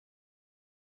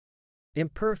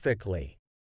Imperfectly.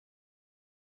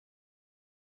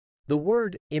 The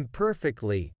word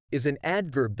imperfectly is an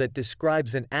adverb that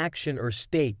describes an action or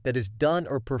state that is done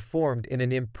or performed in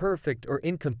an imperfect or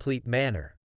incomplete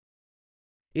manner.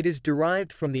 It is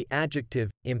derived from the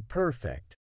adjective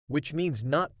imperfect, which means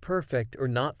not perfect or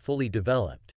not fully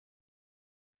developed.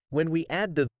 When we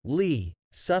add the "ly"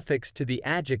 suffix to the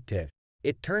adjective,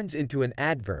 it turns into an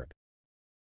adverb.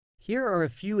 Here are a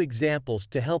few examples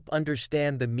to help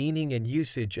understand the meaning and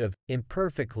usage of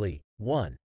imperfectly.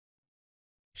 1.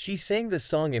 She sang the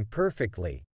song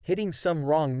imperfectly, hitting some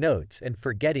wrong notes and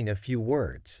forgetting a few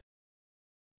words.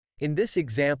 In this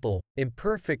example,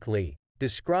 imperfectly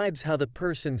describes how the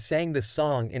person sang the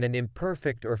song in an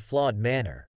imperfect or flawed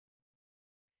manner.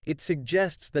 It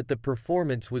suggests that the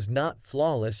performance was not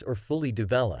flawless or fully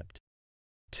developed.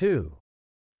 2.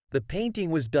 The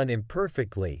painting was done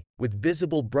imperfectly, with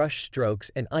visible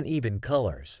brushstrokes and uneven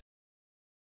colors.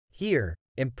 Here,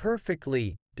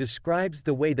 imperfectly describes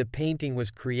the way the painting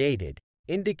was created,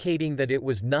 indicating that it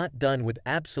was not done with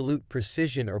absolute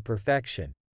precision or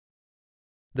perfection.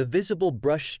 The visible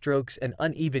brushstrokes and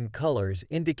uneven colors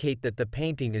indicate that the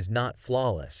painting is not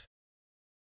flawless.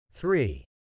 3.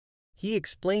 He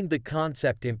explained the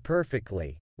concept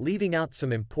imperfectly, leaving out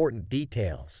some important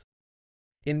details.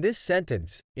 In this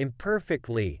sentence,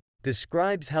 imperfectly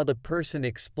describes how the person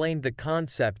explained the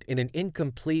concept in an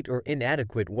incomplete or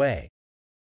inadequate way.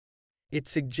 It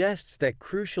suggests that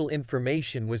crucial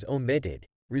information was omitted,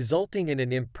 resulting in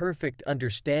an imperfect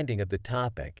understanding of the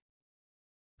topic.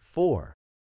 4.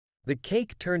 The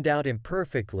cake turned out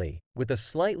imperfectly, with a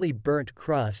slightly burnt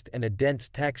crust and a dense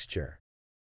texture.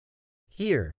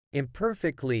 Here,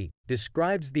 imperfectly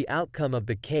describes the outcome of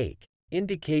the cake,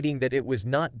 indicating that it was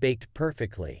not baked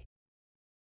perfectly.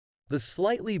 The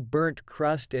slightly burnt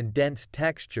crust and dense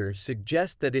texture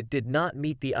suggest that it did not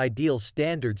meet the ideal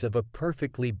standards of a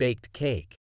perfectly baked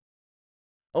cake.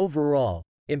 Overall,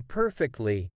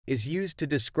 imperfectly is used to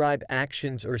describe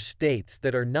actions or states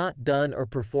that are not done or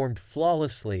performed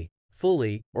flawlessly,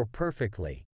 fully, or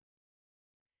perfectly.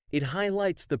 It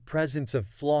highlights the presence of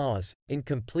flaws,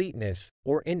 incompleteness,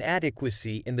 or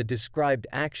inadequacy in the described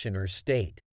action or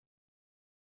state.